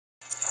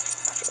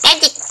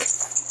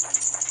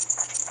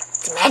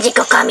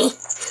Magical Kami.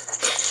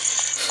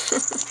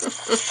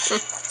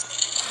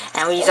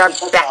 And we are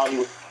back.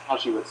 How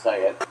she would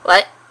say it.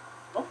 What? I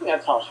don't think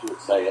that's how she would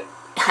say it.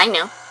 I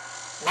know.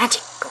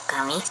 Magical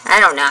Kami. I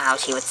don't know how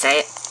she would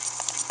say it.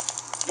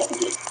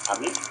 Magical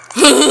Kami.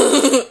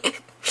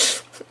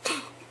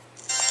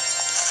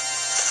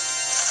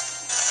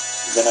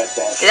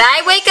 Did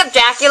I wake up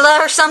Dracula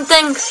or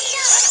something? Is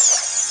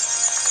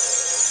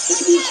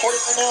you recording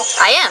right now?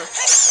 I am.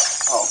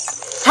 Oh.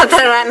 I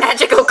thought that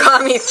Magical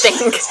Kami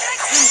thing.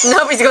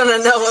 Nobody's gonna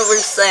know what we're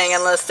saying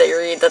unless they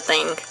read the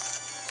thing.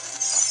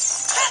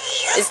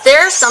 Is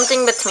there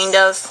something between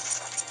those?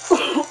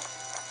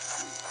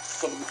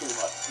 Something between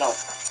what? No.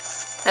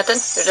 Nothing?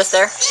 They're just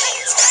there?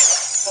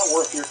 It's not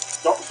worth your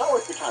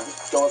time.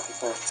 Just go up the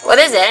thing. What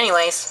is it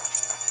anyways?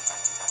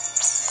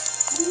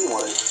 What do you mean,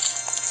 what is it?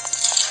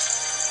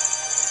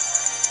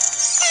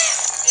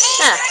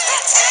 Huh.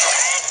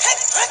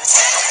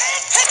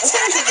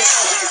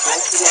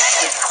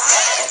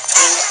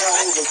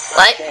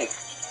 What?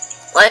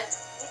 What?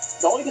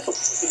 The only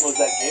disappointing was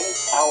that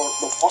Ganon's power,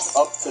 the walk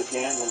up to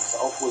Ganon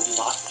himself was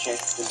not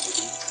changed in the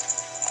game.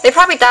 They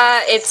probably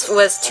thought it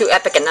was too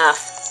epic enough.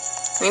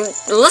 I mean,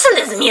 listen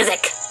to this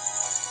music!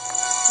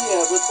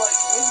 Yeah, but it's like,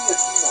 maybe a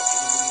few more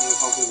enemies or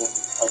something,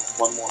 like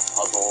one more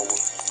puzzle.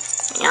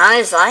 To be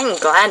honest, I'm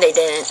glad they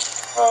didn't.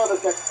 Oh,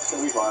 this next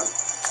can be fun.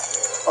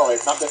 Oh wait,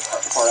 not this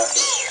part, the part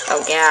after.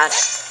 Oh god.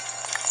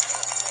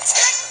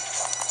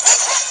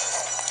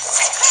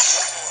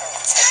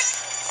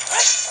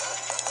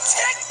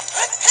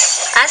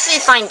 I actually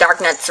find Dark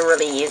Nuts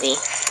really easy.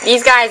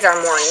 These guys are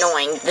more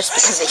annoying just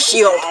because they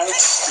shield.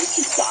 Didn't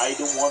you die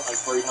to one like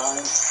 3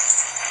 times?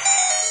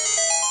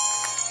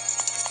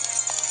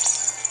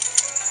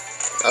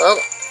 Oh.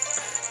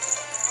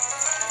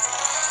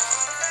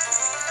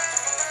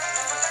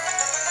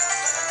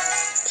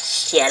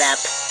 Shut up.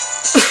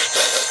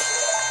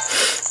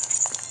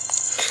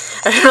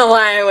 I don't know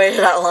why I waited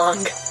that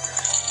long.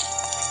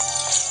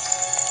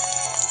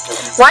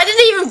 Why did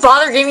they even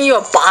bother giving you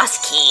a boss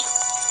key?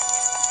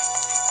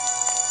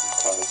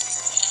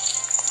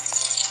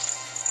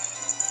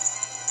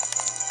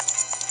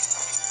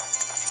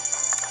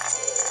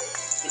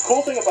 The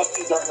cool thing about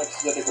these Dark Knights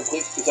is that they're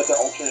complete, is that they're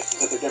alternate, is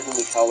that they're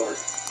differently colored.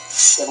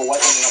 They have a white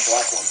one and a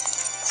black one.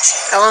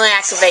 I'll only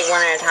activate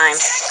one at a time.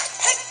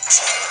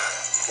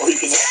 Or you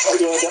can,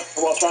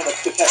 while trying to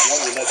catch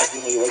one, you're not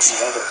accidentally away from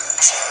the other.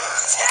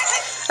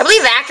 I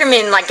believe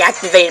Ackerman, like,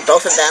 activated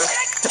both of them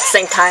at the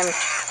same time.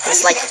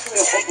 It's like... If you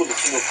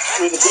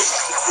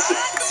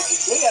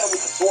swing at him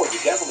with the sword,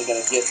 you're definitely going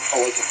to get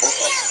away from both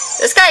of them.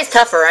 This guy's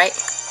tougher, right?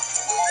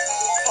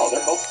 Oh,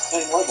 they're both the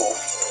same level.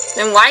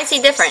 Then why is he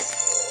different?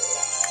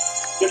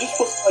 They're just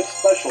supposed to be, like,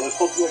 special. They're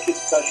supposed to be, like, his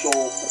special...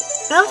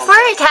 Now,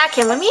 before I attack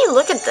him, let me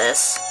look at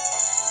this.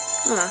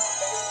 They're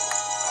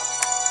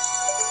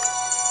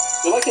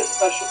like his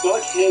special... They're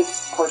like his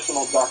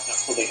personal Dark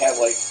Knight, so they have,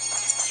 like...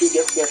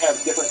 They have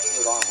different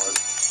colored armor.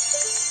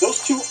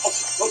 Those two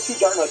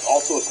Dark Knights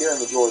also appear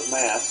in Majora's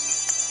Mask.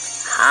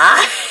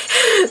 Huh?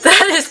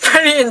 That is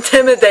pretty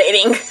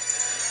intimidating. These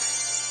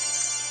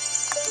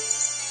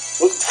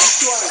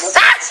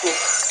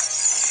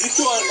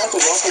two Iron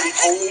Knuckles are also the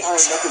only Iron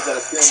Knuckles that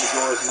appear in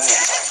Majora's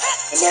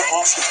Mask. And they're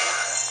awesome.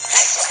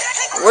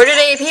 Where do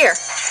they appear?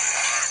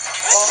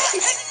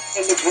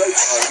 In the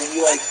graveyard, when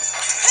you, like,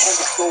 have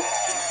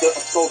the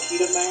Soul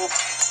Kida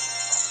mask.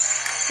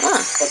 Huh.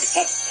 Like the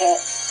cat.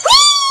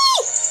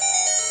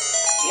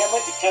 You have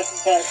like the cat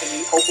and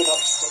you open up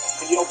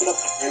the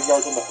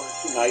graveyards on the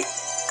first 2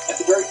 nights.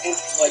 At the very end,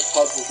 like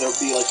puzzles, there'll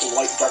be like some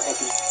white Dark Knights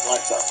and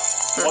black stuff.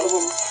 One of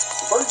them,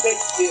 the first day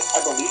you get,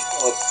 I believe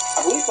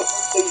the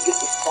first day you get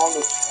the Song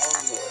of Storm,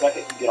 and the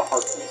second you get a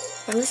heart piece.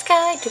 From the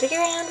sky to the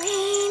ground,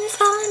 rain is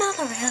falling all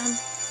around.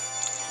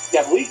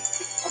 Yeah, I believe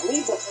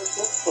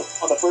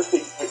on the first day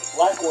you get the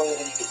black one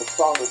and you get the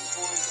Song of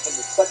Storm, and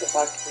the second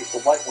time you get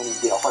the white one and you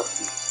get a heart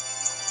piece.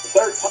 The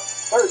third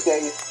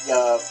day is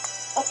the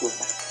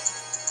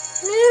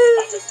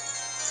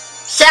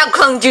Shao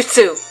Kung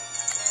Jutsu.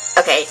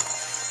 Okay.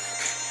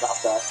 Stop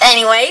that.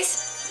 Anyways.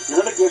 You're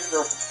gonna give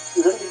your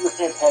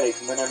fans headaches,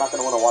 and then they're not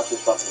gonna want to watch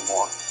your stuff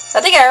anymore. I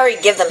think I already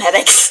give them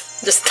headaches.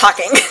 Just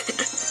talking.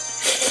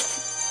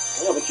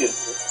 Yeah, but you.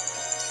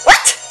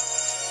 What?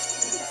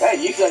 Hey,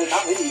 you said it,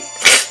 not me.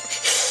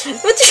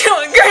 But you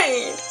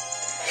agreed.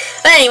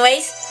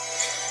 Anyways,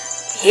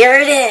 here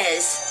it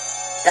is.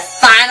 The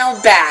final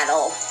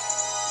battle.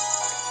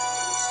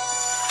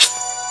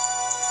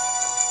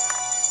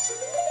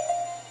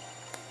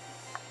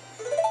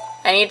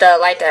 I need the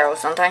light arrows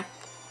sometime.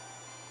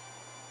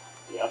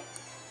 Yeah.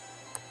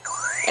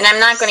 And I'm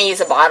not going to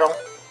use a bottle.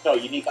 No,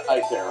 you need the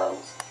ice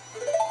arrows.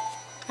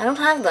 I don't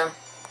have them.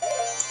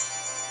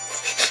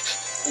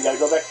 You gotta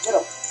go back and get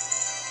them.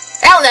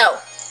 Hell no!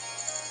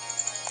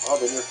 Oh,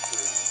 then you're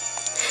screwed.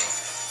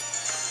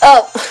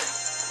 Oh.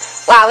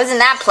 Wow, isn't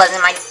that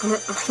pleasant? My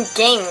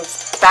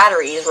game's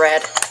battery is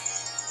red.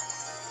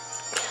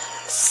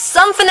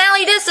 Some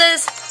finale this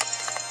is.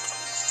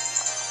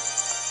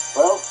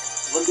 Well, it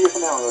wouldn't be a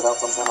finale without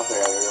some kind of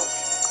failure.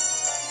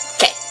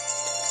 Okay.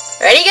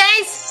 Ready,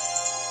 guys?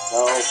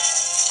 No.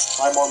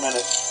 5 more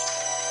minutes.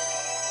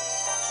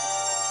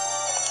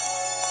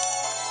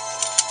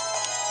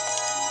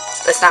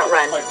 Let's not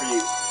run. Fight for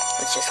you.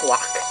 Let's just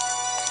walk.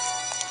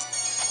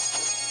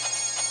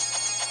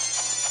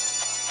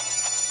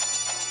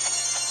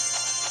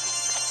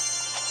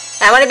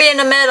 I want to be in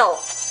the middle.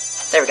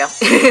 There we go.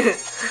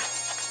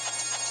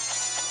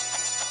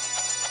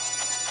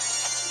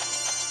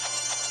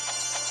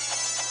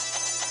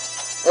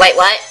 Wait,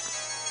 what?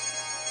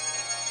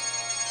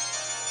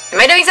 Am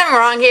I doing something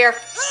wrong here?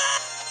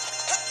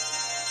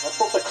 I'm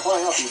supposed to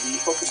climb up, Evie. You're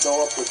supposed to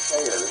go up the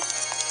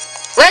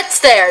stairs. What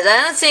stairs?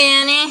 I don't see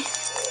any.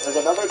 There's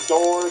another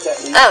door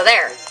that leads... Oh,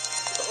 there.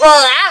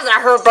 Well, that was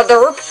a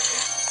herp-a-derp.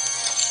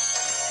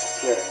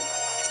 Okay.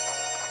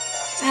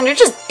 Man, they're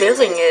just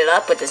building it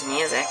up with this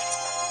music.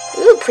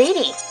 Ooh,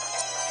 pretty.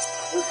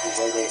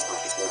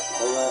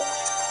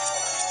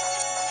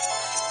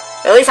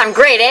 At least I'm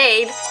grade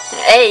A.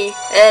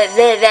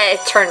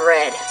 That turned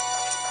red.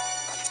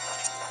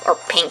 Or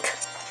pink.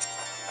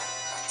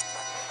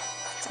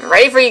 I'm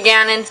ready for you,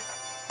 Ganon.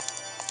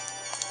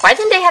 Why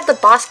didn't they have the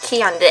boss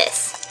key on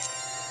this?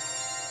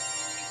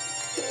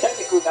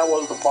 Technically, that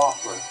was the boss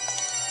room.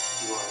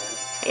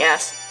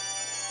 Yes.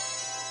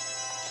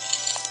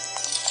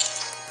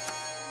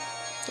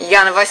 You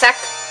got a voice act?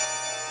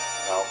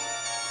 No.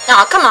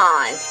 Oh, come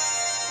on.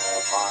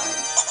 Fine.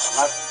 I'm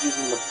not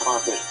using the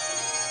content.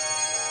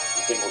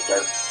 The thing with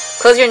dirt.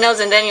 Close your nose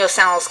and then you'll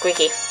sound all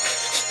squeaky.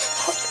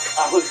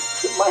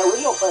 My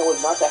original plan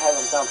was not to have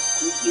him sound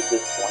squeaky at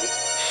this point.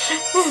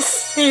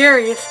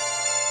 Serious.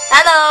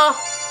 Hello.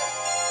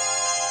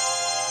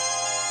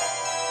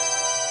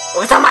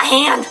 What's on my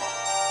hand?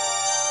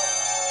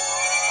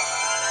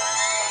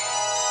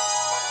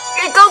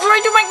 It goes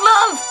right to my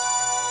glove.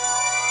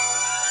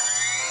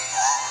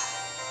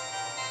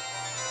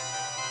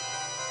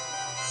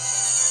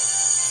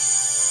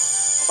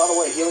 By the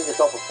way, healing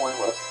yourself is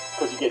pointless,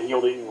 because you get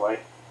healed anyway.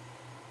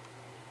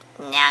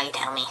 Now you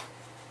tell me.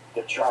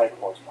 The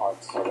Triforce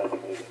parts are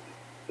eliminated.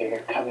 They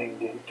are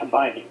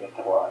combining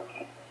into one.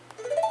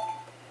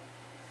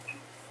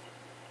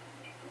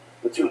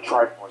 The 2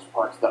 Triforce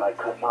parts that I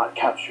could not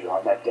capture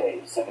on that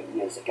day 7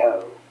 years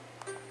ago.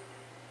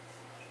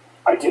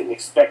 I didn't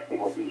expect they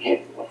would be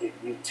hidden within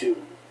you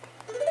two.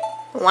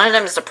 One of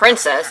them is the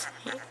princess.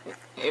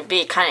 It'd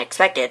be kind of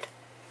expected.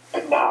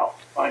 And now,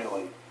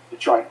 finally, the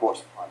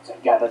Triforce parts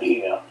have gathered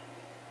here.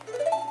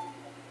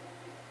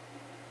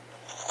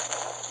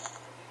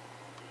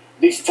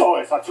 These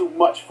toys are too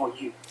much for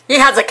you. He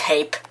has a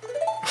cape.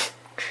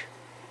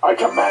 I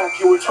command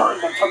you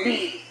return them to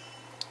me.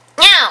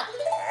 No.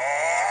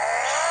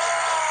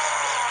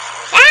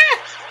 Ah!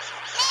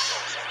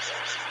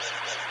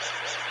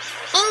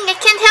 I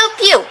can't help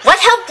you. What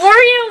help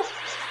were you?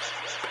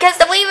 Because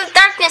the wave of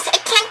darkness, I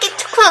can't get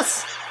too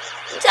close.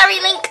 I'm sorry,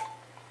 Link.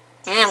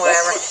 Yeah,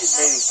 whatever. That's what she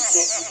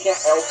means. You can't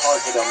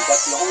L-target them.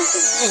 That's the only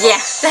thing. Yeah,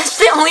 that's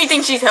the only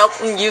thing she's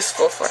helping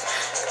useful for.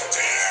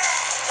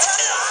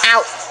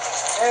 Ow.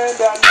 And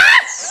yeah.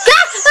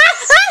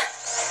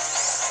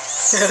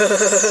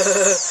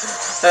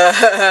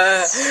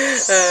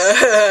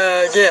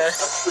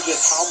 I forget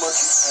how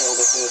much you failed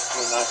at this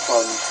when I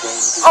saw you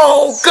going.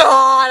 Oh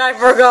God, I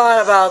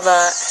forgot about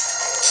that.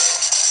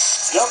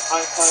 Yep,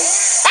 I'm fine.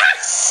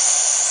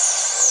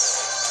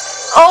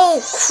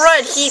 Oh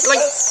crud, he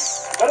like.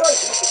 Better I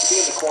think to be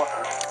in the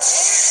corner.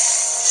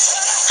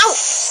 Ow.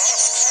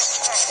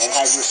 And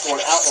have your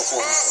sword out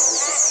before he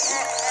throws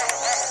it.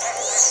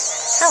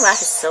 Oh, that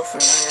is so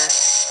familiar.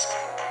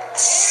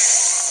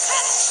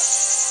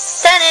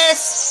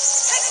 Dennis!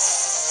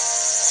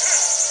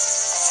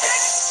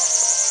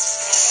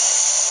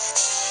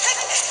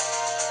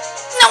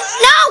 No,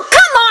 no!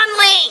 Come on,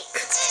 Link!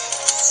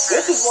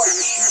 This is why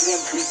you shoot him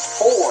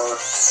before.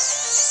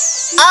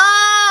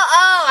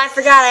 Oh, I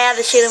forgot I had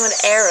to shoot him with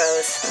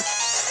arrows.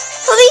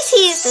 Well, at least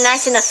he's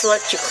nice enough to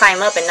let you climb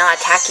up and not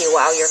attack you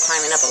while you're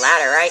climbing up a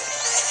ladder, right?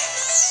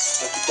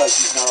 That's because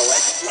he's not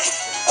allowed.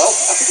 I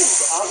think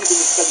it's obviously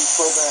because he's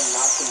programmed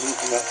not to move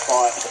from that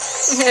spot.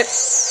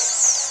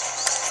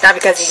 Not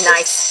because he's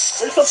nice.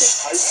 There's something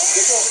I use.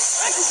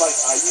 I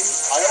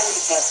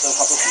always have to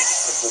hover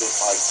for this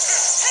fight.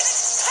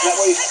 That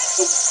way,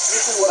 so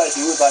usually what I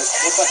do is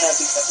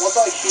once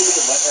I shoot with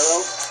the light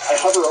arrow, I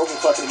hover over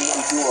so I can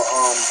immediately do a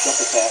jump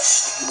attack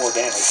to do more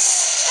damage.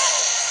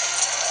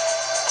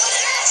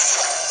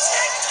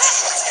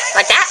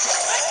 Like that?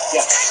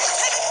 Yeah.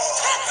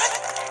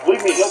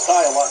 Believe me, he'll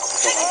die a lot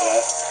quicker like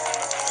that.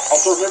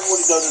 Also, remember when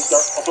he does his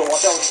dark. Also,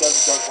 watch out when he does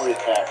his dark volley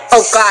attack.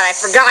 Oh God, I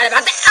forgot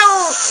about that.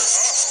 Oh!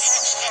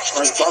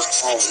 Or his dark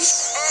volley.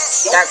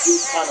 You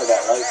counter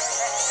that, right?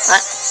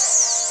 What?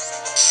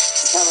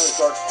 You counter his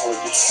dark volley,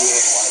 just shooting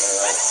the light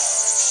arrow.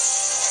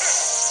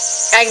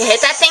 I can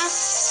hit that thing?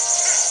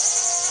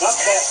 Not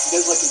that, he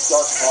does like his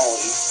dark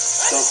volley.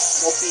 So,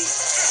 multi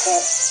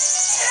attack.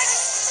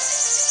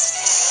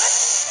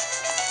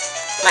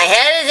 My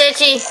head is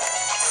itchy.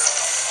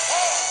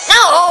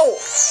 No!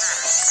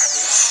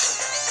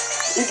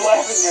 He's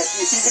laughing at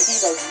you, even he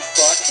knows you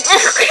suck.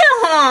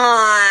 Come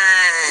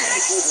on!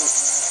 In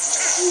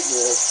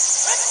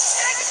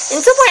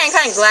some point, I'm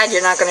kind of glad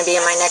you're not going to be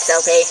in my next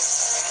LP.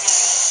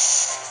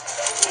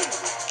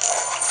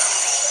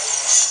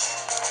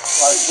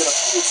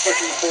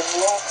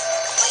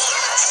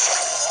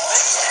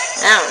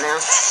 I don't know.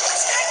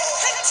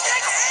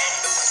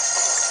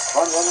 Run.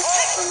 How are you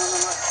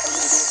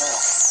gonna do it now?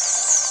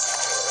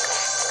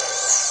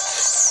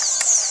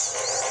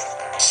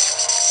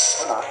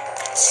 Or not.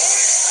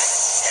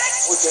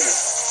 What's in it?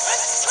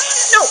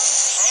 No!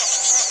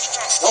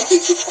 Don't be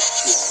too close.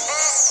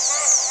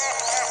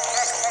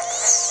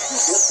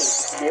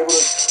 To be able to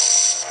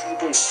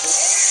easily.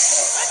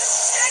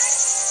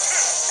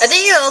 I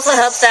think it also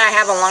helps that I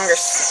have a longer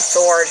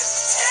sword.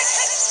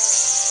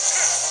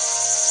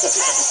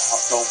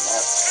 Don't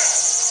matter.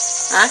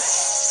 Huh? I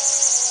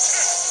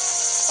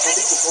don't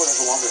think the sword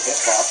has a longer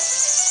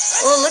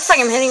hitbox. Well, it looks like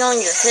I'm hitting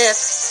only the tip.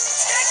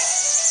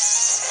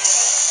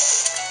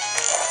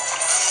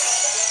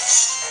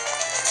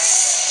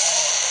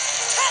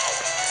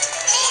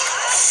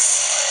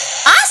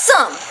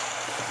 Awesome!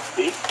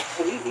 See?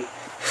 So easy.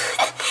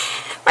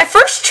 My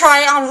first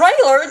try on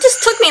regular, it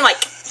just took me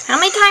like, how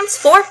many times?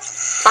 4?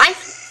 5?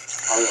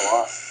 Probably a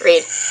lot.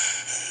 Read.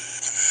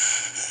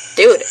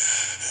 Dude.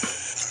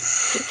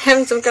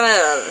 Having some kind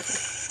of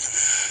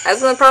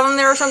asthma problem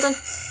there or something?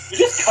 You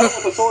just cut it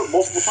with a sword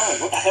multiple times.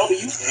 What the hell do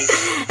you think?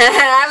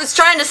 I was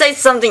trying to say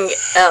something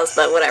else,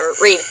 but whatever.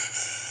 Read.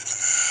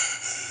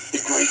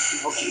 The great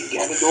evil King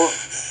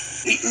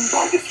Ganondorf, beaten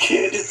by this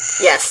kid.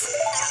 Yes.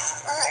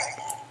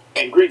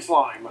 And green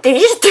slime. Did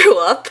you just throw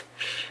up?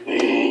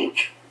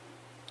 Link.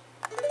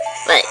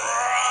 But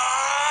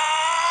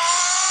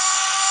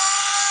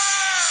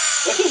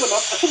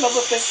That's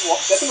another thing.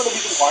 That's another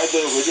reason why the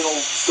original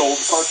gold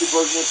cartridge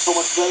version is so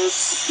much better.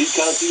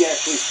 Because he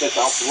actually spits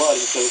out blood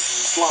instead of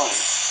slime.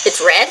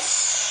 it's red?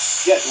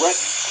 Yeah, it's red.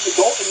 In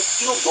the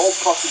original gold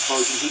cartridge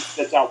version, he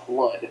spits out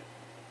blood.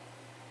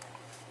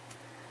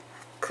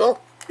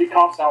 Cool. He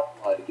coughs out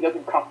blood. He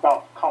doesn't cough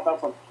out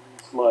some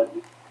blood.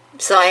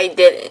 So I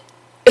did it.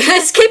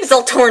 His cape is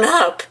all torn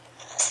up.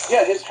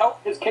 Yeah, his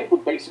cape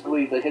was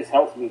basically his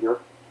health meter.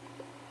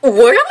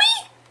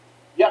 Really?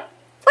 Yeah.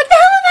 What the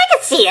hell? I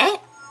could see it.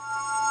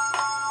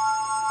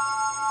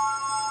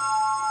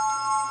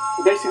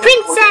 Basically,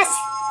 Princess!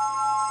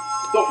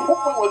 The whole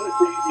point wasn't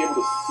for you to be able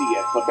to see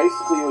it, but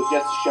basically it was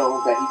just to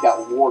show that he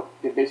got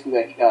warped. Basically,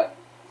 that he got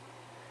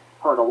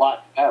hurt a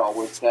lot.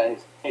 Was that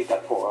his cape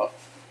got tore up.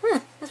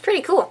 That's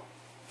pretty cool.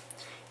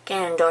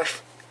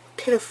 Ganondorf,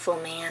 pitiful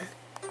man.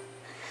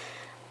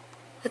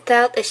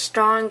 Without a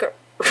strong,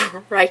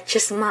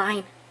 righteous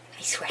mind,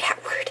 I swear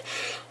that word,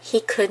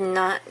 he could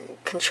not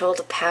control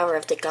the power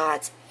of the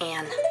gods,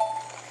 and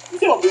You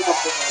don't do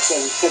something like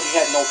that because he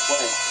had no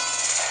friends.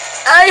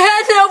 I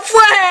had no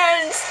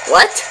friends!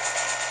 What?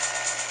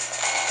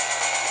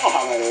 I don't know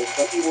how that is,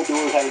 but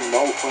evildoers having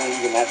no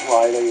friends, and that's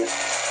why they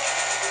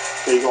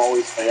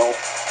always fail.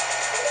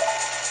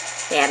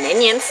 Yeah,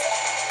 minions.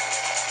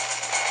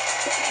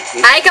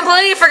 I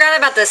completely forgot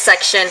about this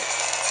section.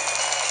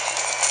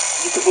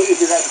 You completely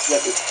forgot that you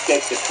have to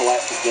escape the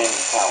collapse of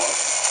Ganon's power.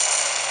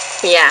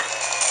 Yeah.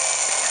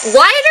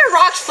 Why are there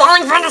rocks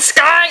falling from the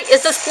sky?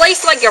 Is this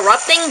place like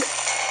erupting?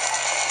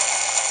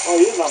 Well,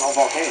 he is on a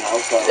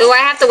volcano, so... Do I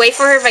have to wait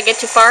for her if I get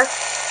too far?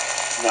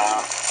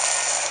 Nah.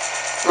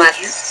 What?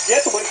 You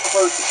have to wait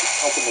for her to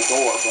open the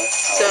door, but...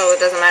 So it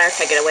doesn't matter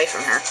if I get away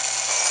from her.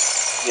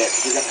 Yeah,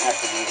 because you're going to have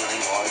to meet her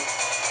anyway.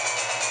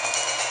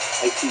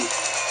 Like,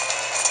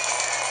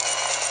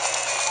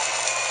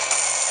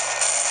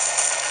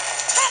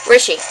 Where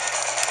is she? She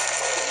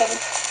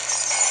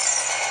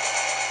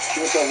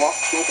went the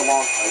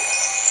long way.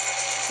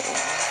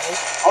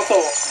 Also,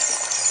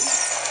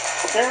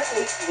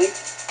 apparently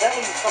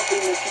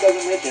something that she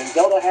doesn't mention,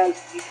 Zelda has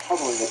these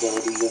covering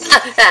abilities in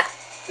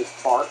this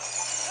part.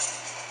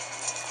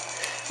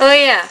 Oh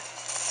yeah.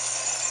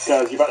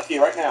 Because you're about to see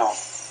it right now.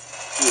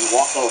 She just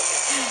walks over.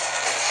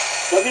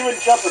 Doesn't even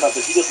jump or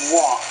nothing, she just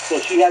walks. So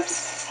she has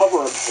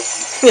cover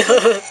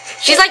abilities.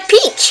 She's like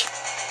Peach,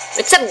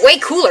 except way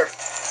cooler.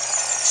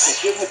 Yeah,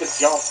 she doesn't have to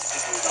jump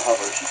into the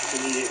hover. She just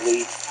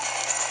immediately...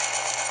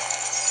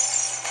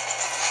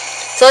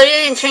 So it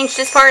didn't change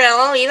this part at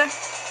all either?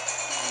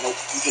 Nope,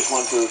 you just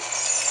run through.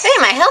 Hey,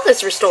 my health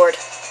is restored.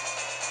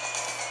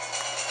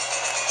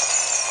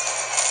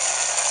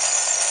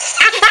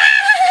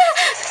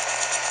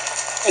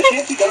 And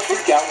she does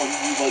freak out when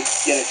you, like,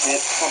 get a hit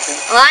or something.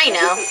 Well, I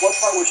know. There's one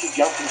part where she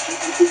jumps and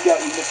you freak out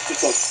even if it's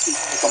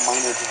just a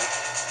minor hit.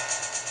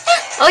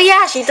 Oh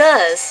yeah, she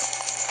does.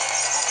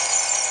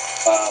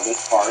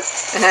 This part.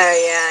 Oh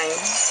yeah.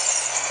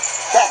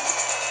 Crap!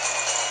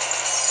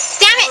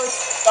 Damn it!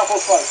 Stop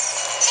both fights.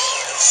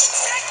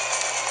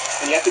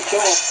 And you have to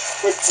kill them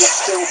quick. You have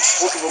to kill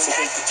both of them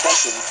within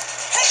succession.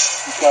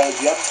 Because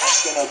the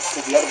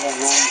other one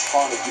will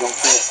respawn if you don't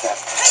kill it fast.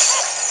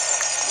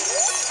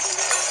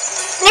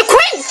 Now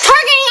quit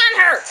targeting on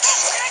her!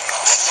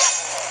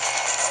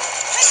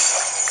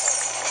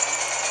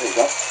 There you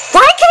go.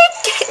 Why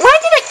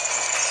did it...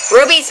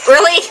 Rubies,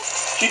 really?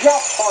 She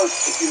drops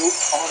hearts if you're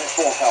on at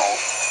full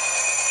health.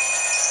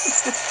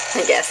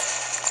 I guess.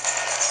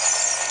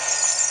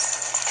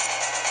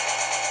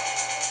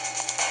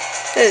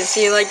 Is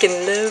she like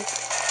in love?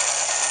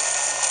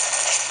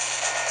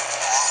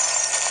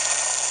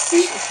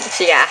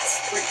 She asked.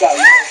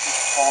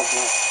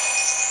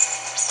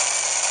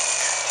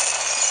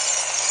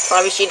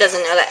 Probably she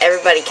doesn't know that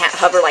everybody can't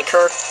hover like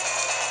her.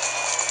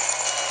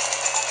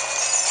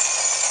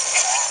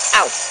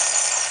 Ow.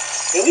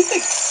 At least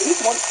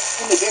one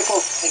in the day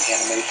for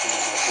animation in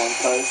this one,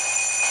 because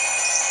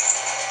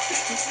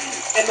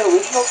in the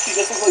original she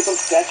just looks like some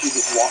statue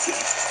just walking.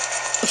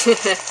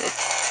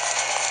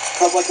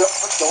 Because like her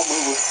arms don't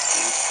move.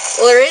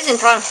 Well, there isn't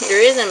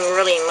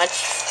really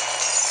much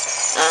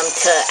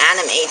to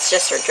animate. It's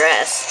just her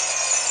dress.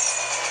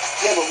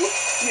 Yeah, but look,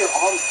 see her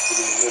arms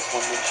moving in this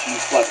one when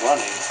she's like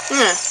running.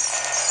 Hmm.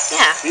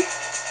 Yeah. See?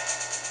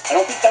 I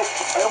don't think that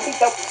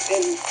was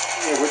in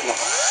the original.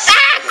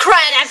 Ah,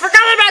 crud! I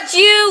forgot about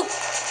you.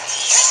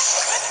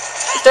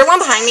 Is there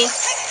one behind me?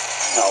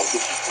 No,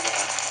 this is the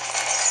one.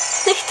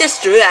 They just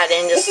drew that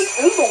in. This is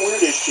the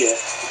weirdest shit.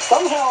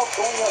 Somehow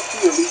going up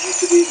here leads you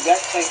to the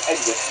exact same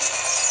exit.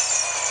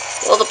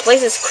 Well, the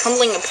place is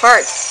crumbling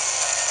apart.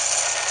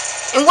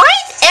 And why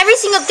is every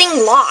single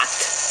thing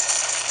locked?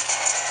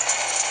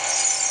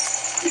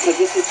 Because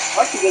this is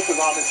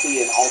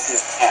honestly an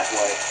alternate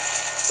pathway.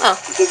 Oh.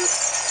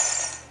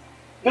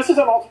 This is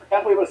an alternate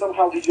pathway, but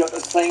somehow leads you to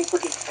the same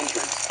freaking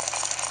entrance.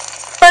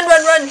 Run,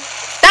 run, run!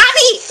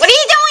 Bobby! What are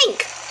you doing?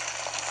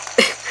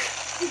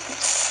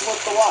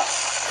 What's the what?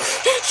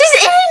 She's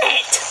in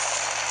it!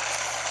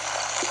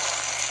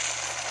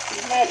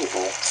 She's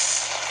magical.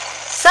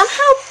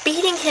 Somehow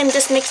beating him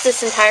just makes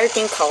this entire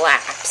thing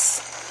collapse.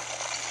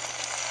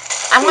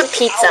 I want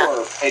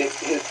pizza.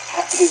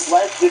 His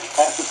last-ditch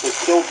effort that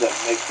killed them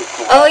makes it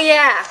collapse. Oh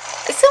yeah.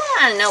 I still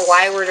want to know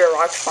why were there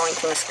rocks falling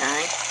from the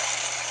sky.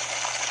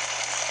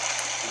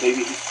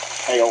 Maybe he's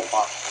pale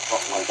or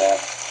something like that.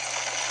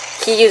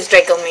 He used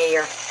Draco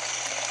Meteor.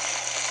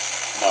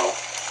 No,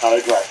 not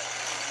a dragon.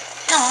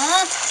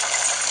 Aww.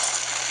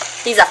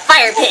 He's a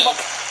fire pig.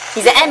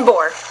 He's an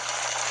Embor.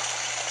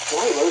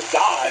 Spoilers,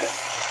 God.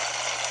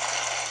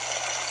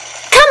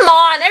 Come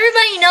on,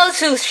 everybody knows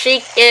who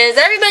Sheik is.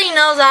 Everybody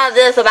knows all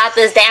this about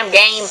this damn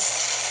game.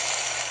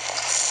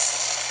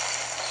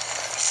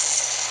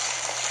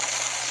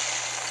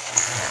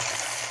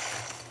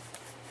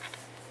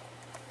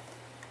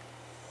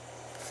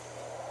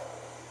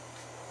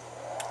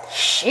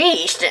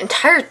 Sheesh, the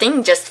entire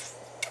thing just...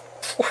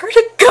 Where'd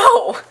it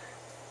go?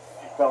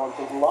 He fell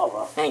into the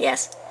lava. I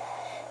guess.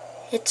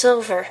 It's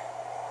over.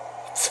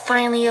 It's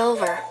finally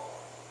over.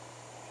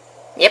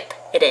 Yep,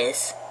 it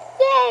is.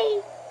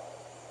 Yay!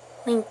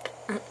 Link,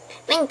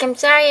 I'm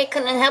sorry I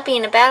couldn't help you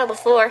in a battle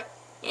before.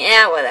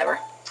 Yeah, whatever.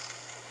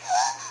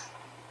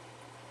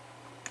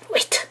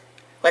 Wait,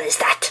 what is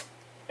that?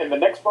 And the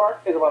next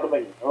part is about to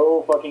make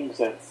no fucking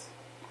sense.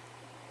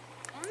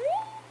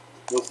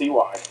 You'll see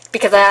why.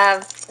 Because I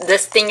have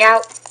this thing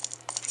out.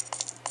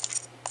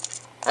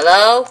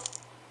 Hello?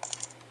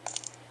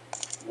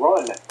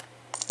 Run.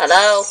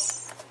 Hello?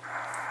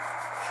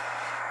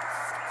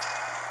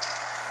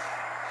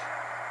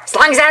 As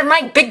long as I have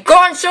my big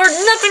gaunt sword,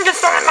 nothing can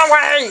stand in my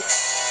way!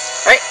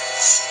 Right?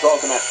 Draw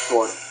the magic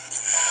sword.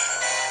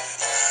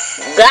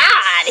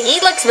 God, he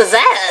looks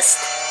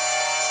possessed.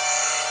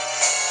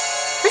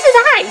 Where's his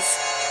eyes?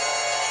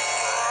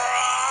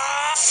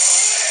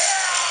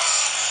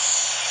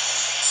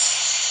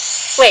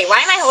 Wait, why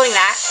am I holding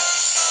that?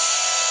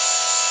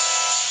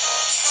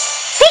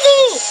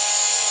 Piggy!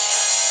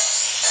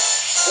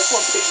 This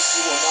one Piggy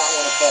you will not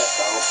want to pet,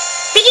 though.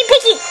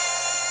 Piggy!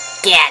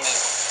 Ganon.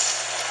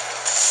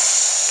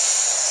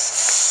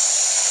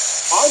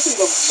 Honestly,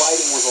 the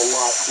lighting was a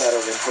lot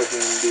better than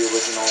freaking the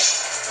original.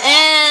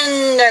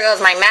 And there goes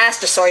my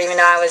master sword, even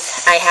though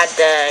I had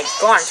the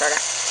Gorn sword.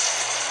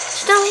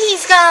 So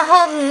he's gonna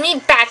hold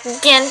me back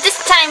again. This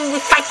time we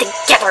fight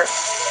together.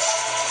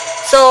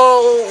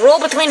 So roll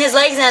between his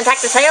legs and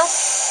attack the tail?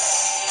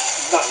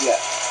 Not yet.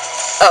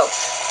 Oh.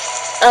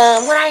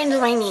 What item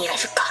do I need? I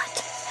forgot.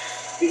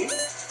 The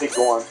big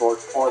Goron sword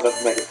or the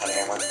Megaton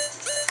hammer.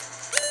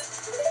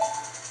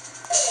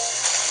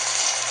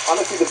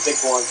 Honestly, the big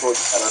Goron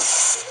sword's better.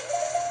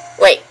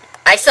 Wait,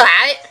 I still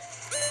have it?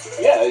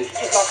 Yeah,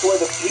 he's not the way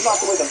the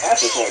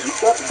master sword. You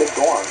still have the big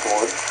Goron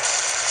sword.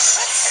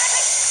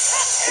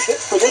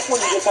 For this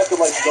one, you just have to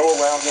like go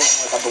around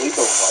this, like I believe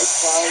the right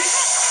side,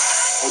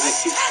 or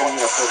just keep going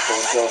in a circle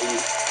until he.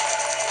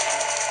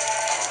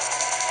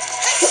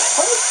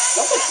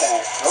 Jump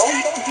attack, bro.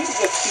 You don't need to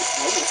just keep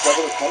swinging,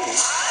 regular swinging.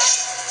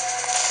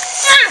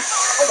 Ah!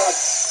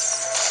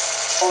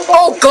 Oh god.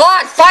 Oh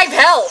god, 5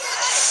 health!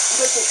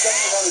 He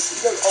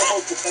does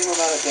almost the same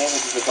amount of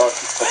damage as the Dark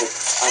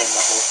Iron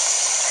Knuckles.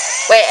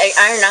 Wait,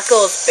 Iron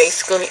Knuckle is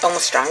basically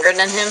almost stronger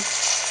than him?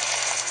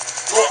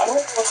 Well, I don't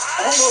know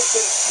if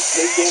the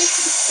big damage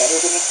could be better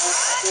than an Iron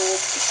Knuckle.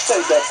 It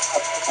says that,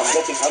 I'm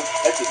guessing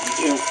unprotected, you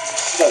do.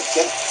 He does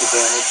get the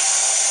damage.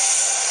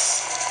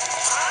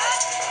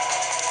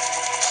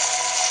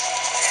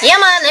 Yeah,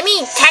 man, let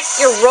me attack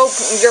your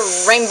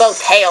rainbow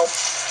tail.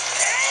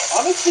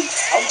 honestly,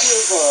 I'll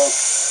give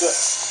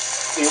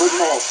the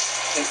original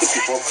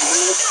N64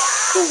 version,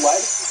 the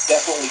lighting is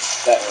definitely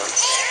better.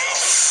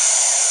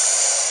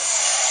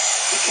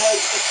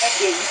 Because in that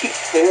game, you can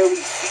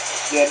barely see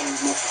what the enemy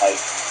looks like.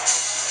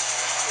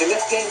 In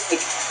this game,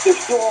 like,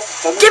 there's still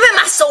thunder. Give me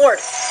my sword!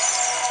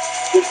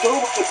 There's still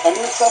the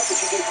thunder and stuff, but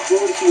you can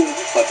barely see what he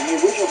looks like. In the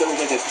original, there was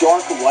like a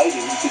dark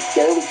lighting, you could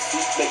barely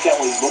see, make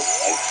out what he looks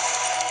like.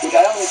 Which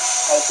I don't think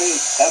I'll say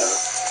is better.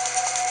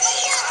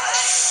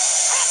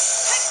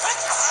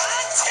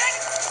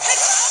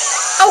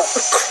 Oh,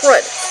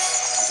 crud. You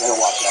better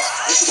watch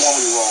out. This is the one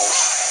we roll.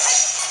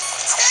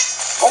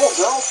 Oh,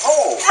 girl,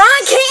 oh!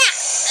 I can't!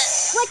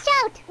 Watch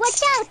out!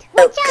 Watch out!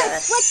 Oh, Watch out! God.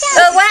 Watch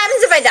out! What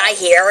happens if I die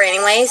here,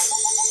 anyways?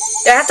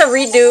 Do I have to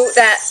redo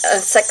that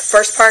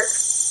first part?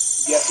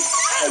 You have to,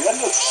 you have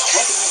to look in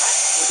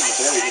the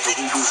berry to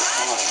redo the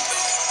time.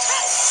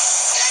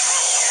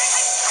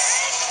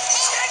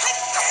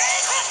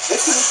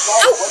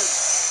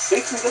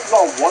 Basically, this is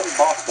all one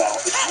boss battle.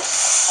 I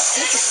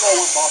think this is all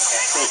one boss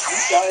battle. So if you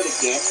die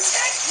again,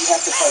 you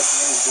have to fight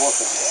Ganondorf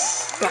again.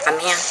 Oh,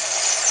 man.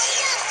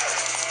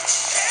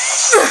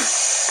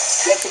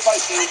 You have to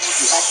fight Ganondorf.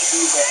 You have to do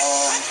the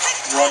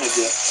run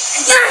again.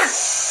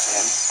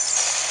 And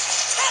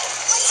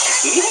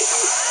did he hit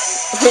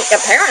you?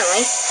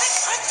 Apparently.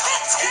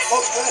 It's so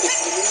good.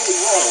 It's a really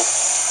roll.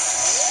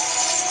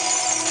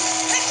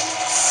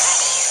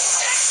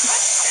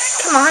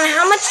 Come on,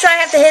 how much do I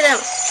have to hit him?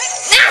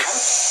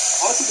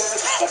 Honestly, there is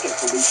a second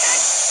solution.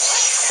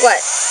 What?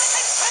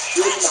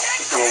 Shoot him in the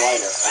face with a light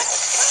arrow.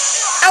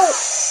 Oh!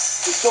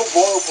 He's still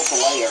vulnerable to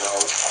light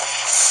arrows.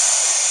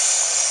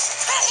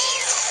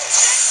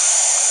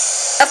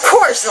 Of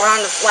course, they're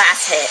on the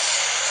last hit.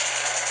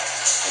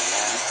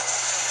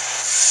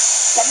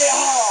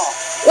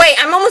 Wait,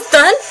 I'm almost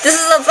done? This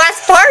is the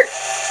last part?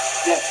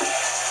 Yes.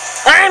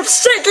 I'm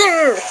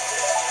shaking!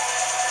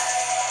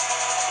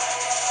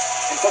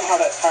 And somehow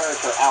that tires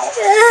her out.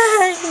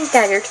 I'm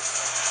tired.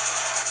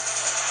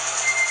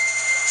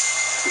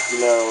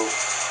 No.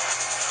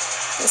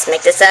 Let's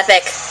make this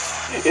epic.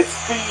 It's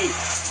speed.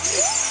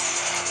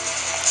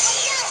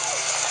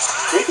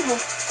 Basically,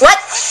 What?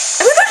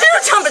 Who's gonna do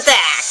a jump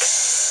attack?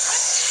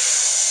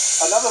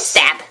 another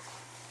Stab.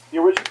 The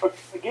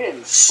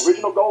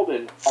original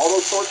Golden. All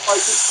those sword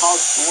fights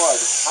cause blood,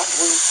 not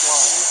green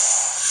slime.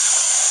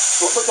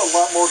 So it looks a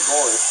lot more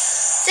gore.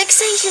 6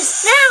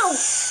 stages, now!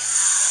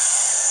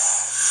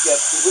 Yes,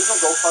 the original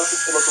Gold fights,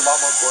 it looks a lot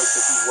more gore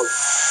because he was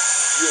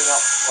spewing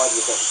out blood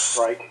with every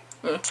strike.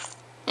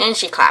 And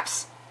she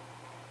claps.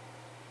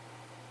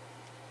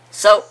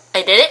 So,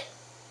 I did it?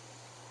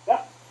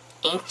 Yeah.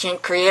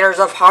 Ancient creators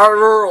of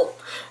Hyrule,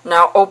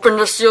 now open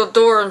the sealed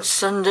door and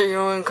send the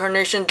new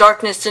incarnation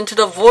darkness into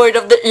the void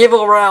of the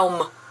evil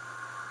realm.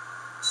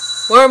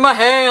 Where are my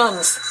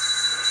hands?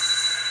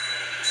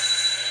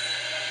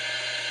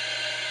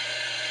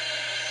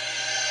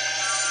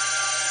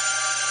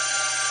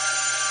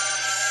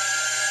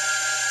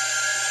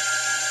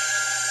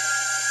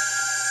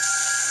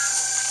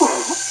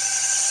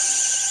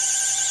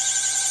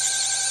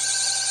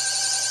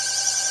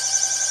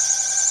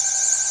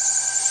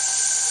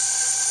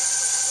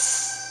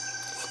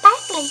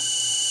 Sparkly.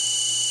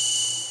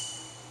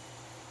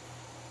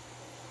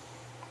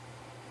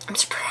 I'm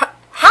surprised.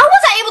 How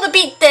was I able to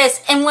beat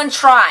this in one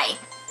try?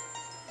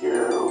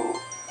 You.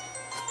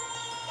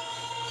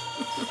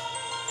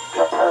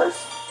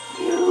 Curse.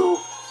 You.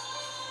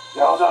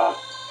 Zelda.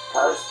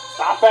 Curse.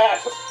 Stop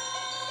it.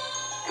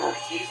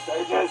 Curse you,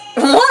 Sages.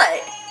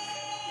 What?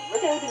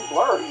 Make everything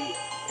blurry.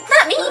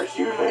 Not me. Curse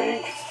you,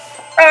 Link.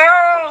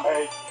 Oh.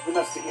 Hey, when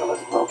the seal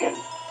is broken,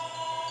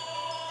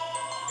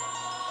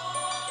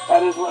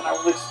 that is when I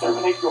will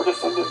exterminate your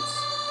descendants.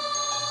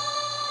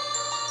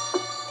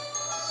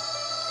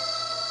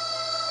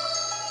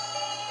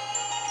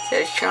 So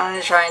he's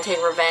trying to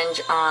take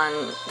revenge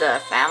on the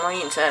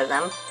family instead of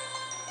them.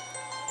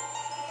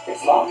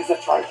 As long as the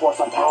Triforce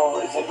of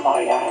Power is in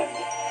my hand.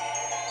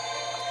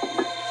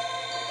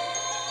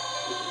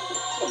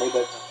 I made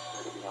that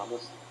to be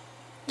honest.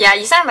 Yeah,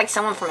 you sound like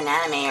someone from an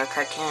anime or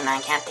cartoon I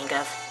can't think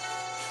of.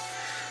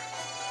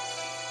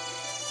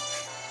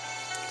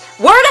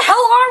 Where the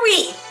hell are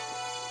we?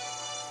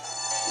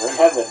 You're in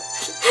heaven.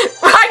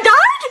 I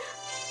died?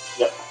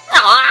 Yep.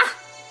 Ah!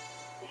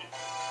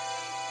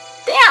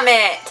 Damn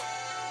it!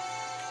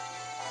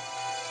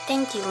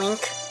 Thank you,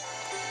 Link.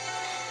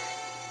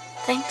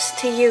 Thanks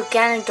to you,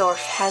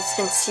 Ganondorf has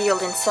been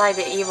sealed inside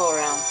the evil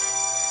realm.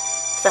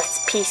 Thus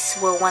peace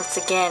will once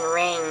again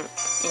reign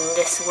in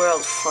this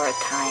world for a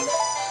time.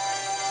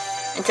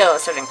 Until a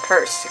certain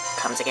curse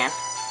comes again.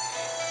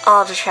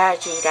 All the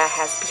tragedy that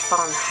has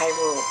befallen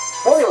Hyrule.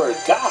 Oh,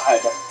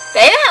 God!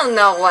 They don't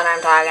know what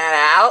I'm talking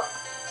about.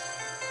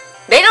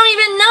 They don't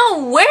even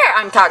know where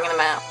I'm talking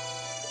about.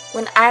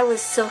 When I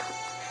was so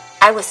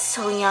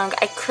young,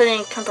 I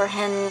couldn't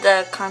comprehend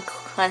the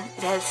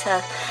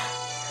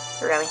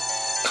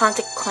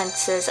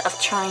consequences of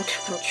trying to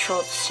control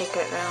the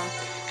sacred realm.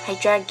 I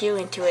dragged you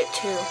into it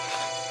too.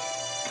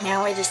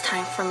 Now it is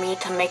time for me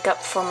to make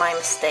up for my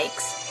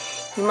mistakes.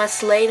 You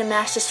must lay the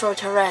Master Sword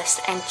to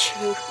rest and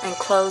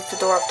close the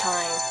door of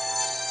time.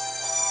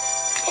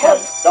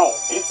 Don't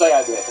say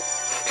I did.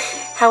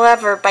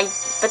 However, but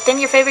then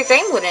your favorite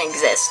game wouldn't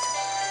exist.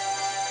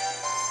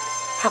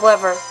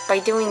 However, by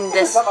doing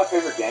this... It's not my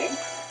favorite game.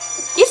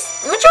 Yes,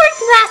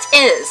 Majora's Mask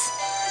is.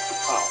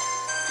 Oh.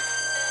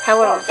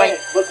 However, no,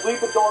 let's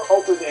leave the door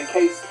open in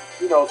case,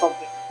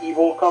 something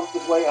evil comes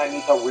this way and I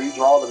need to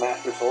redraw the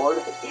Master Sword.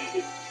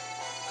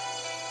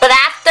 But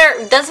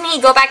after, doesn't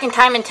he go back in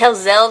time and tell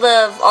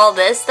Zelda of all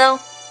this, though?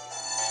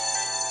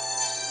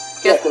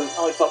 Yeah, because it's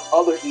not like some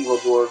other evil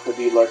door could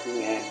be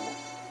lurking in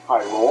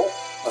Hyrule.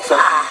 A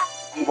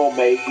certain evil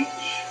mage.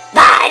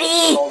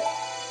 Buddy!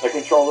 That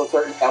controls a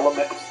certain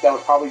element that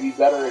would probably be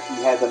better if he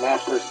had the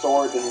Master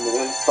Sword than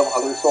some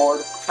other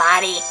sword.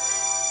 Buddy.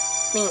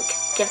 Link,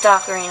 give the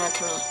ocarina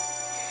to me.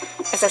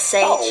 As a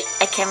sage,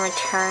 I can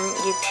return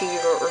you to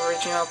your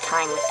original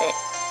time with it.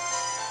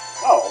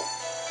 Oh.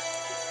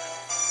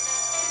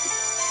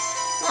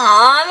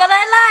 Aw, but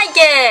I like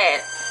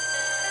it!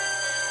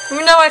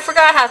 Even though I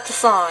forgot half the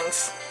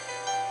songs.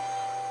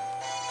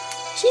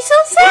 She's so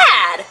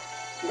sad!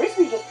 You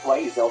basically just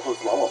play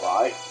Zelda's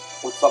Lullaby,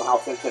 which somehow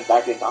sends him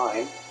back in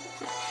time.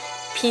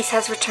 Peace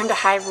has returned to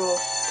Hyrule.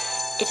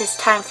 It is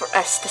time for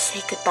us to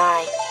say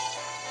goodbye.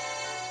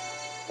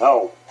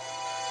 No.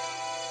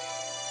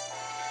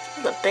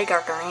 The big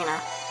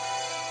ocarina.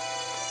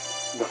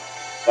 No.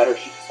 Better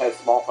she just has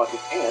small fucking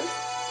hands.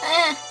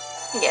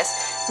 I guess.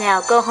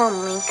 Now go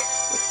home, Link.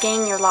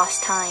 Regain your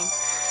lost time.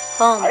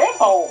 Home. I am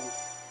home!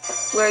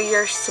 Where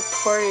you're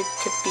supported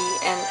to be,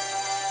 and...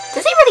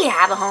 Does he really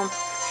have a home?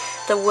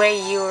 The way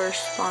you were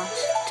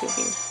supposed to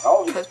be.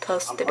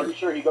 I'm pretty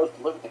sure he goes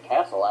to live at the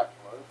castle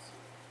afterwards.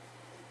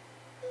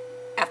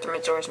 After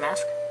Majora's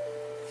Mask?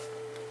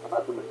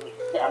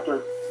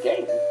 After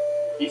game.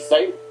 He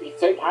saved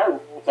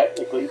Hyrule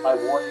technically by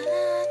warning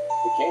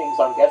the king,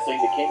 so I'm guessing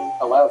the king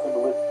allows him to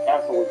live in the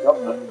castle with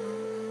Zelda.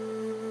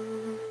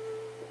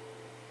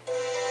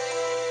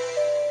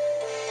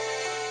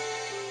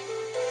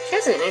 She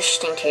has an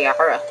interesting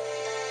tiara.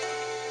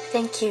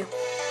 Thank you,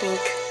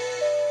 Link.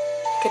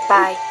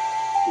 Goodbye.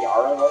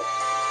 Tiara, though?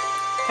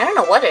 I don't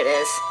know what it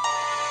is.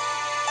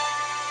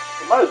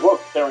 You might as well,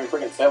 considering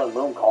freaking Sailor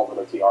Moon called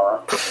it a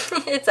tiara.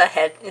 It's a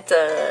head. It's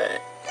a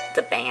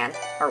band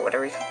or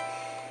whatever you call it.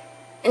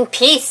 And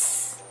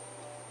peace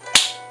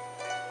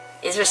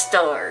is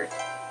restored.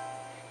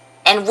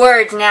 And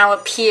words now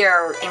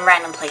appear in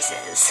random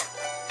places.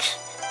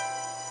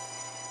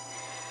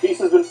 Peace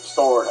has been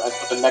restored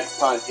until the next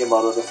time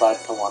Yamato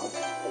decides to want to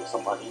make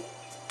some money.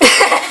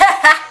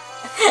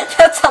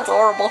 That sounds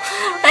horrible.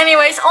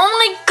 Anyways, oh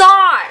my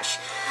gosh!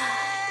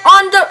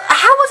 How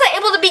was I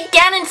able to beat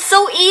Ganon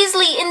so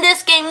easily in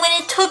this game when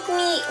it took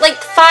me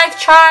like 5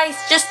 tries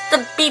just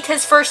to beat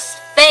his first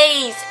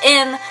phase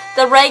in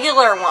the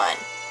regular one?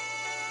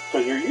 So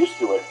you're used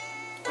to it.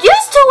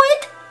 Used to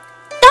it?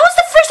 That was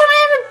the first time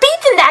I ever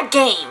beat in that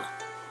game!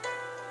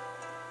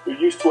 You're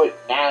used to it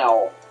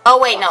now. Oh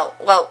wait, no.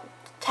 Well,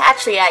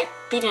 actually I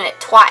beaten it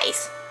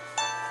twice.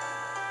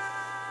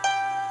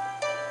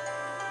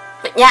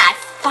 But yeah, I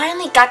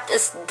finally got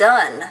this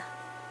done.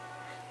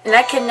 And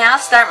I can now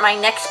start my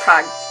next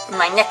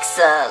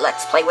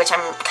Let's Play, which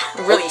I'm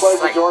really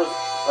excited.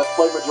 Let's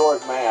play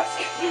Majora's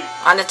Mask.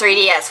 On the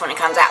 3DS when it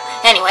comes out.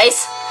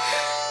 Anyways.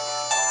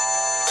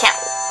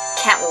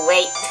 Can't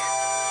wait.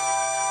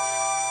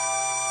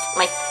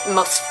 My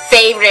most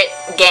favorite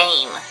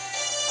game.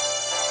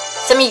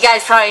 Some of you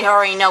guys probably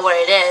already know what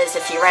it is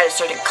if you read a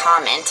certain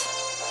comment.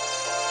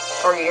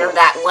 Or you're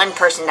that one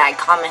person that I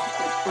commented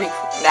to.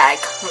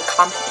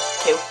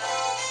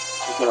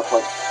 Who's gonna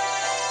play?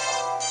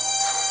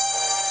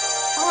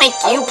 I'll make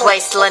you play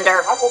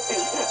Slender. I'll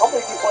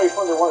make you play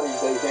Slender one of these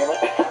days, damn it.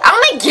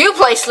 I'll make you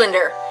play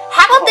Slender.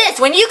 How about this?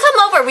 When you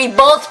come over, we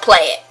both play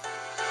it.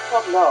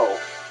 Oh, no.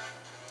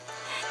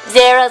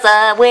 There's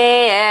a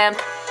wimp.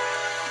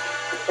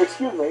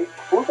 Excuse me,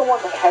 who's the one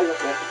that hasn't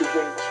been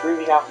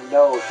screaming out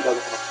no if she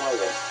doesn't want to play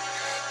it?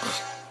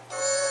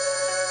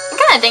 I'm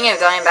kind of thinking of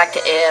going back to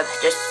Ib,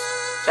 just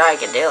so I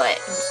can do it.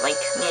 It's like,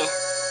 meh.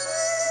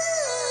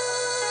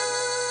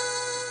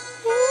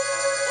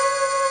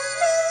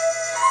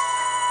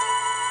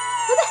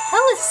 Who the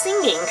hell is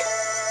singing?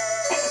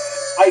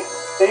 I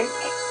think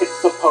it's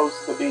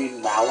supposed to be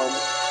Malin.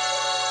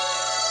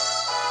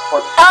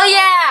 Oh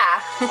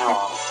yeah!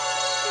 Malin.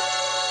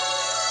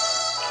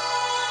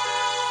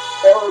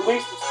 Or at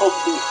least it's supposed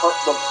to be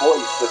the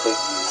voice that they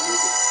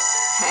use.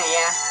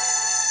 Yeah.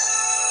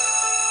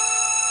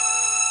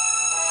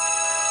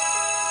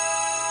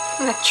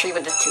 That tree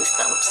with the 2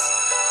 stumps.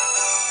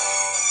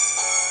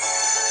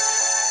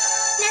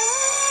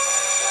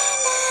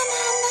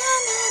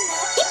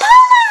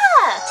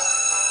 Epona!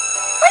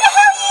 Where the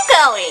hell are you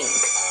going?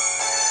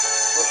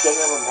 Well, she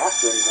doesn't have her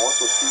master anymore,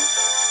 so she's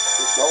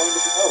going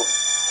to go.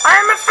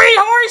 I'm a free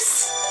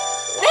horse!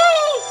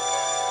 Yay!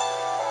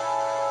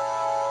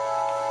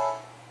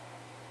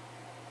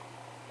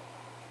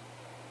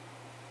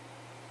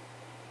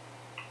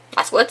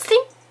 Last words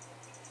theme?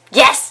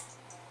 Yes!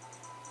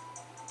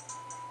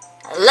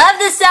 I Love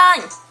this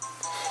song!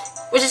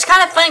 Which is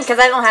kind of funny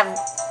because I don't have...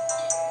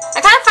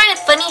 I kind of find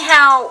it funny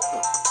how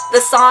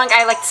the song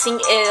I like to sing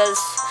is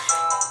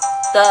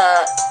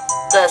the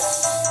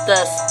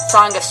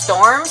Song of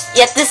Storms,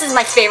 yet this is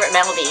my favorite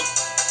melody.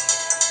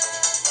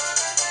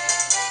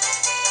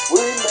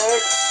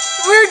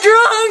 We're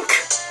drunk!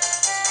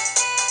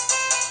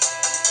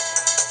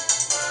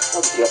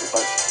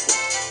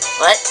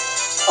 What?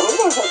 I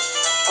believe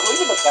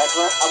in the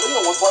background, I believe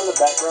in one part of the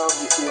background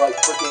you see like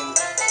freaking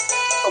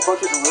a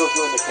bunch of gorillas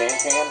doing the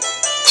can-can.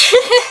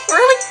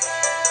 Really?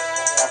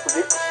 Yeah, I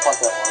forget what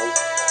part that was.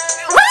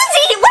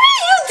 What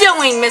are you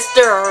doing,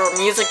 Mr.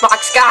 Music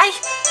Box Guy?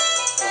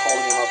 They're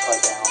holding him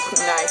upside down.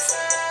 Nice.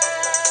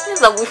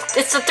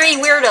 It's the three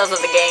weirdos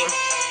of the game.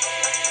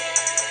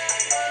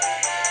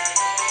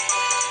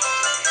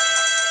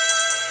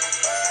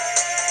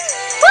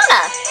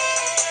 Luna!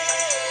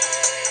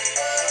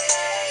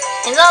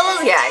 And all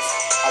those guys.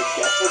 I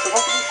guess they're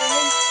supposed to be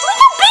singing? Look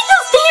how big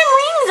those damn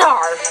rings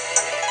are!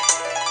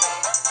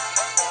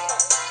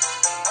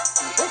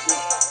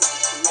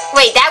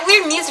 Wait, that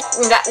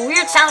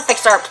weird sound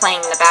effects are playing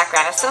in the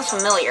background. That sounds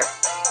familiar.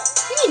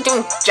 What are you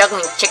doing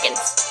juggling chickens?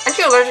 Aren't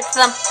you allergic to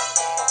them?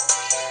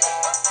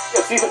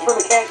 Yeah, see, it's for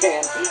the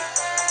can-can.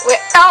 Wait,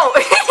 oh!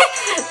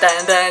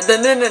 Dun dun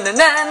dun dun dun dun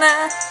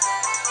dun.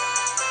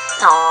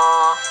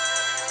 Aww.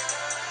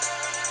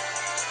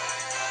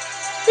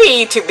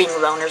 You two being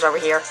loners over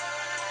here.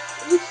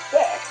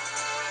 Respect.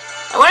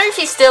 I wonder if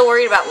he's still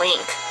worried about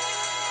Link.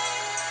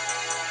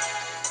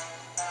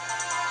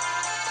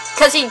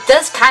 Because he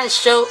does kind of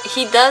show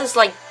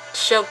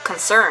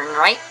concern,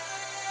 right?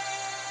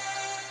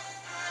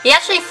 He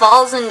actually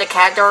falls in the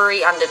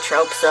category on the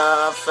tropes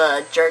of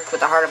jerk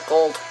with a heart of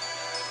gold.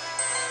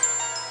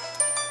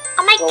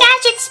 Oh my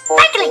gosh, it's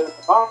sparkling!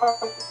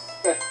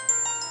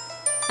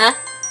 Huh?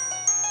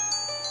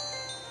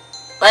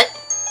 What?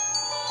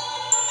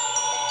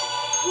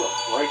 You are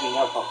breaking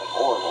up something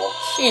horrible.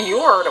 Gee,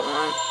 you're the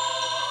one.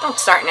 Don't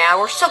start now,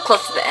 we're so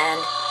close to the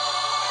end.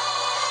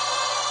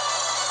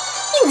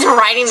 He's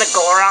riding the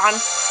Goron.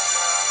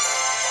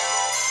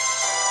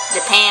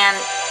 Japan,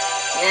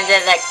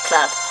 the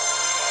club.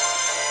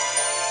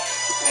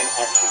 Japan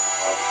Action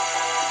Club.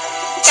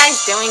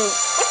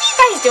 What are you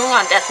guys doing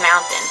on Death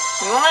Mountain?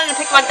 You wanted to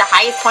pick like the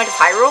highest point of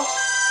Hyrule?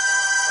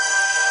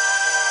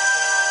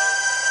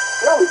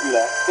 They always do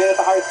that. They at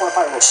the highest point of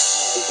Hyrule.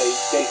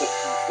 They the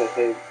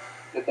piece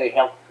that they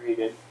helped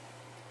created.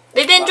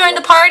 They didn't join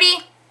the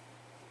party?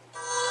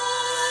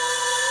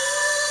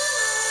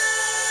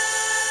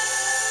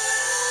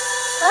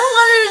 I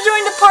wanted to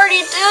join the party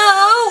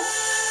too!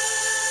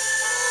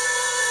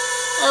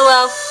 Oh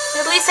well,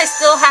 at least I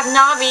still have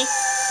Navi.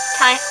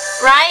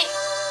 Right?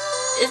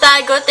 Is that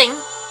a good thing?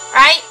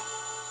 Right?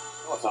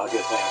 No, it's not a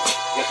good thing.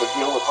 You have to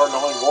deal with her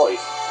annoying voice.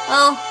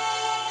 Well...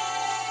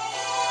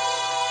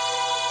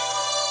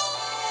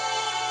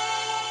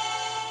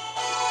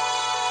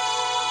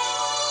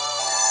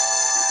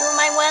 You're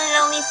my one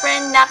and only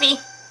friend, Navi.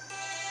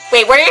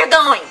 Wait, where are you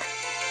going?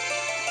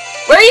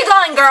 Where are you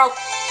going, girl?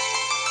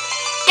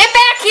 Get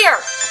back here!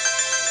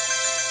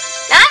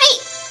 Navi!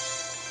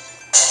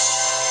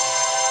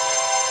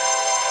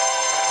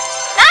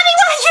 Navi,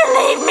 why'd you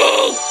leave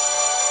me?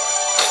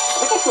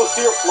 I think I still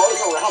see her floating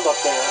around up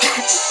there.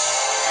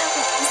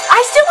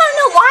 I still want to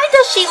know, why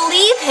does she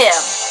leave him?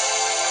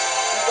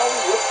 She's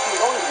only with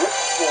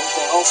him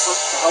to help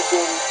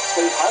him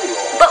save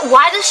Hyrule. But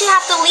why does she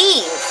have to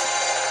leave?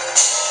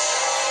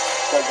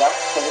 Because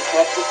it's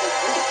that different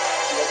group.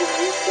 She doesn't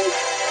need to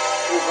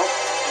help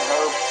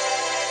her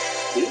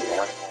being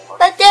there anymore.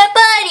 But they're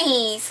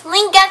buddies!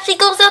 Link actually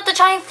goes out to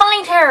try and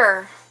find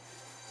her.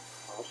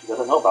 Well, she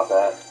doesn't know about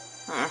that.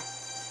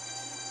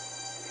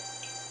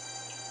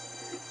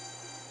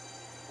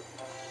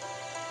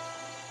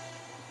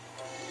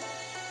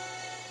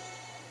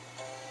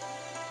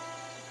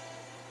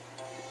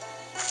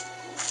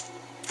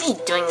 What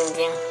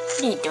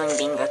are you doing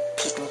being a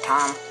peeping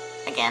Tom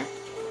again?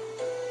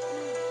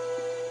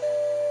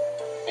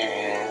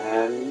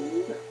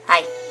 And...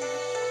 Hi.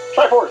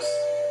 Triforce!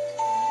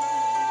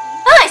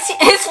 Oh, I see,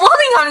 it's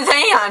floating on his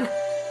hand!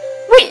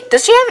 Wait,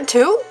 does she have it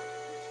too?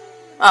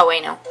 Oh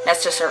wait, no.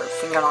 That's just her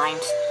finger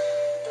lines.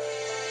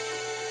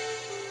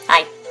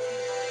 Hi.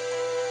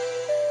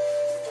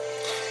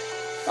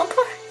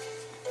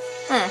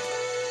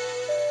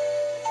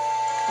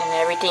 And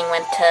everything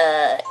went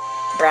to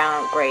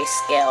brown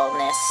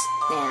grayscaleness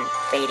and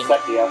fading.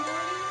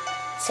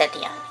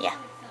 Sepia, yeah.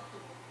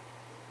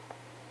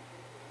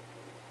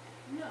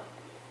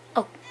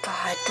 Oh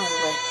god, don't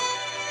let...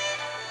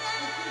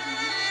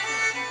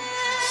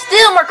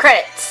 Still more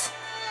credits!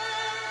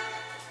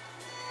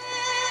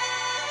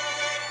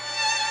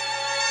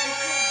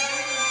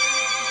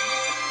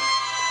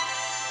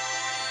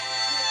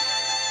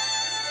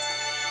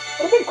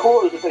 What would be cool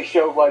is if they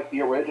showed like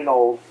the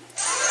original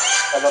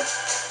and then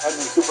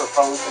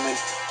superposed and then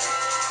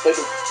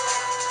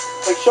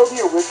they showed the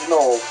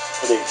original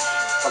footage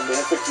from the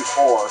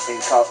N64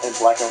 in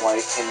black and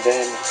white and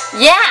then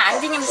yeah,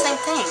 I'm thinking the same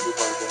thing.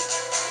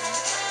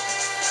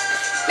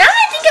 Now that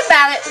I think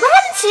about it, what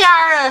happened to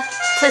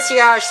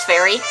Ciara's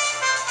fairy?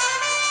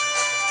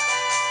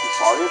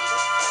 Sorry?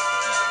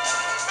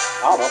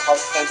 I don't know.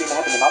 Probably the same thing that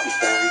happened to Navi's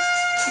fairy.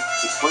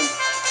 He's free.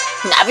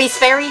 Navi's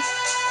fairy?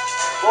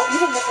 Well,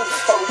 even if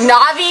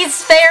Navi's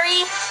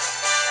fairy?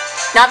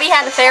 Navi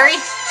had a fairy?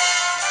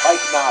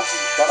 Like Navi,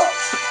 shut up.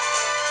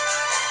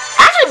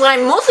 Actually, what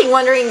I'm mostly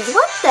wondering is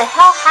what the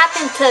hell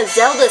happened to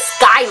Zelda's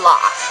Skylaw?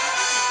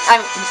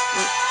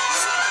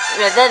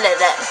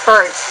 That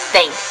bird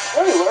thing.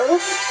 Anywhere.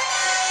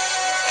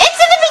 It's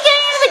in the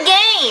beginning of the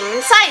game.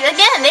 Besides,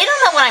 again, they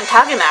don't know what I'm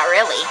talking about,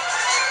 really.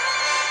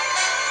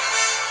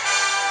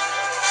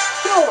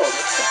 No,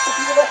 it's just the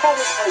people that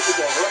haven't played the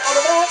game. What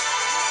of that?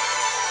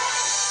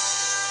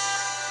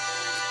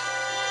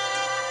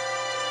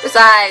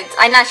 Besides,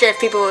 I'm not sure if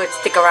people would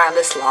stick around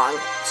this long.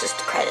 It's just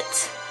the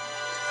credits.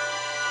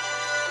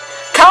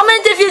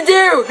 Comment if you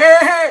do!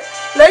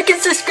 Like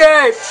and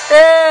subscribe!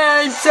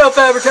 I'm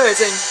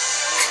self-advertising.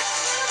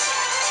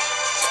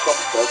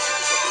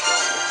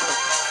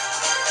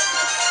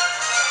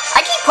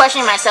 I keep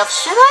questioning myself,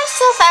 should I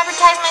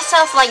self-advertise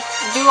myself? Like,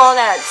 do all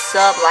that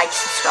sub, like,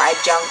 subscribe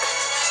junk?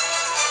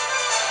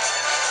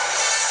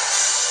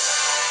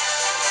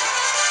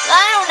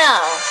 I don't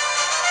know.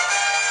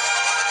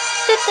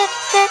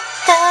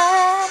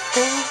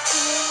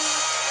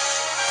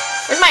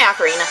 Where's my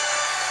ocarina?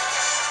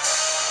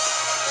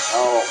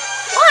 Oh.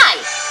 Why?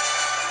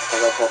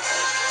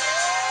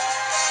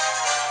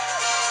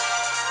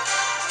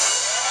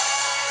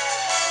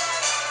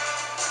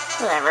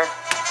 Whatever.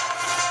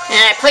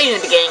 And I played in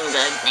the beginning of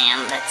the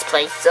damn Let's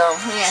Play, so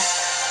yeah.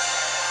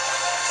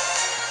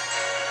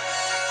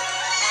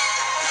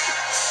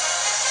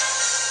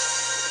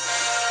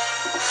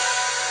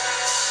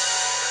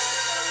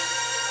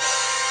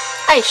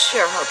 I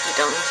sure hope you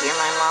don't hear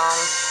my mom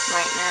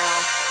right now.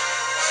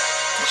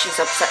 She's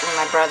upsetting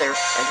my brother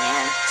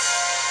again.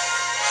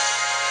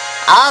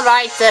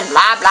 Alright, then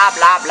blah blah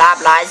blah blah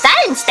blah. Is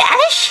that in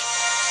Spanish?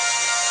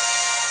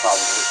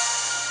 Probably.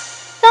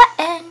 The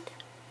end.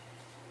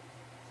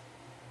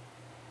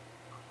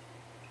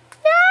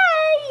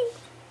 Yay!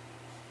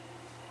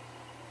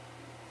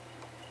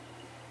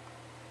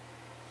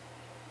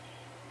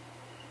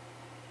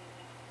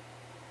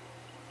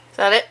 Is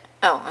that it?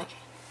 Oh, okay.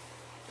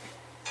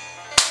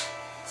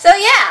 So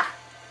yeah,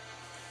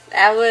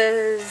 that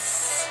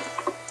was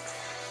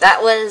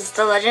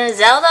The Legend of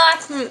Zelda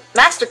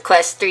Master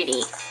Quest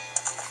 3D.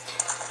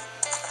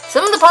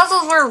 Some of the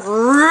puzzles were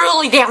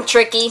really damn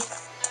tricky.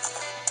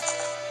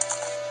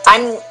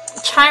 I'm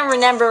trying to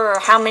remember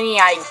how many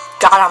I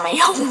got on my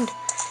own.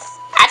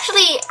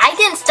 Actually, I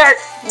didn't start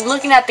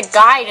looking at the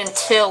guide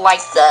until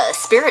like the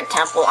Spirit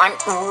Temple.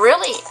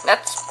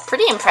 That's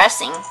pretty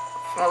impressive,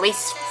 at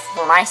least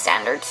for my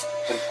standards.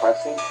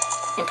 Impressing?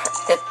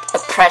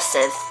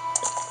 Oppressive.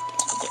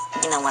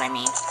 You know what I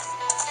mean.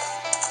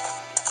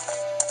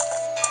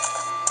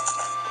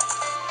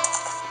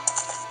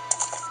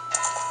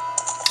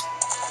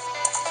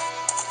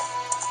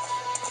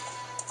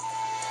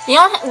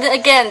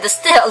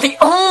 The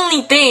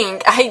only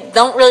thing I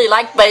don't really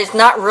like, but it's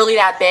not really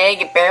that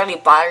big, it barely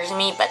bothers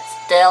me, but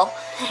still,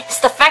 it's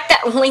the fact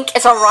that Link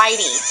is a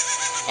righty.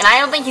 And I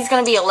don't think he's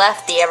going to be a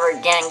lefty ever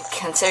again,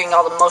 considering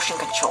all the motion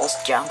controls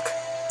junk.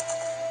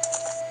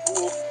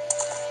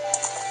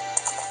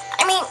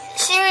 I mean,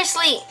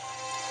 seriously,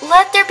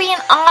 let there be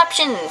an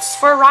options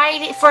for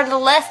the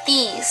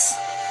lefties.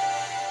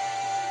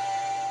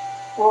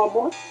 Well,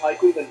 more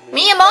likely than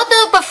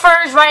Miyamoto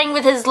prefers writing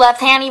with his left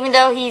hand, even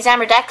though he's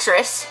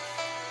ambidextrous.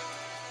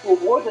 Well,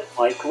 more than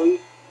likely,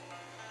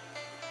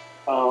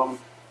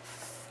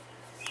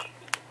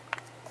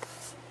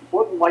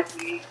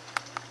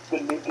 the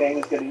new game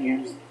is going to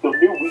use the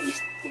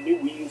new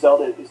Wii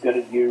Zelda is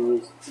going to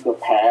use the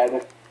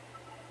pad.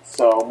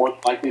 So more than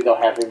likely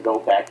they'll have him go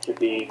back to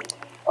being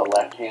a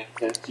left hand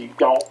since you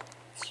don't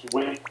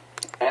swing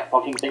that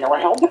fucking thing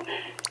around.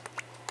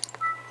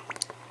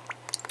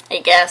 I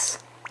guess.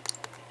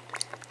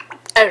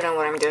 I don't know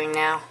what I'm doing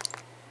now.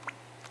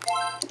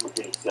 We're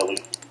being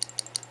silly.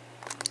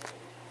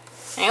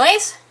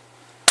 Anyways,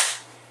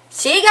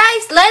 see you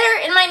guys later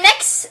in my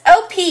next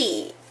OP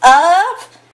of